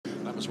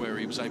was where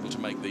he was able to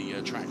make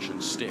the traction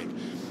stick.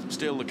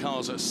 Still, the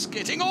cars are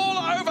skidding all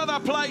over the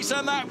place,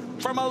 and that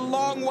from a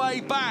long way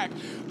back.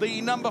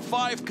 The number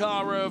 5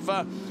 car of,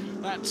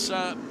 that's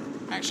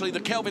actually the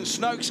Kelvin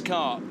Snoeks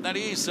car. That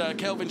is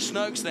Kelvin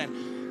Snoeks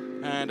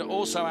then. And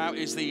also out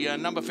is the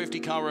number 50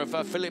 car of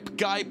Philip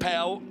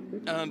Geipel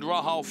and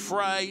Rahul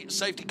Frey.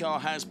 Safety car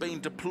has been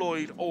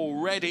deployed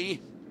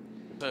already.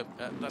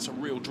 That's a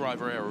real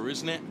driver error,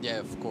 isn't it? Yeah,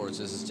 of course.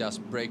 This is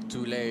just brake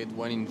too late,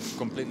 went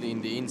completely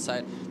in the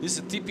inside. This is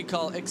a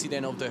typical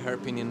accident of the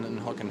hairpin in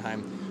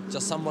Hockenheim.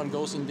 Just someone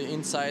goes in the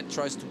inside,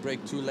 tries to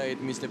brake too late,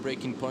 miss the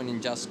braking point,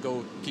 and just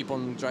keep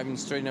on driving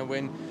straight away.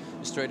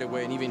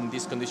 And even in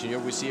this condition, here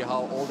we see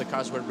how all the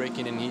cars were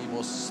braking, and he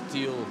was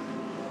still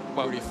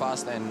pretty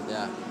fast. And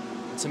yeah,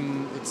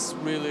 it's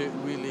really,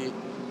 really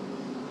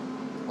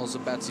also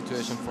bad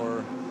situation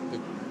for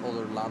the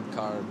older Land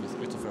car with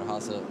Christopher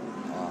Haase.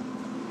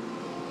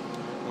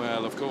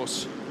 Well, of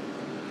course,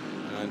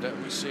 and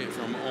we see it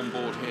from on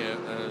board here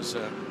as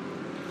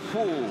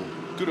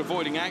good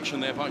avoiding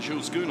action there by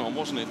Jules Gounon,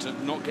 wasn't it, to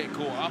not get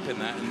caught up in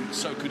that, and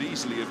so could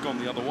easily have gone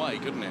the other way,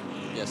 couldn't it?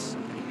 Yes.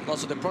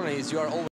 Also, the problem is you are always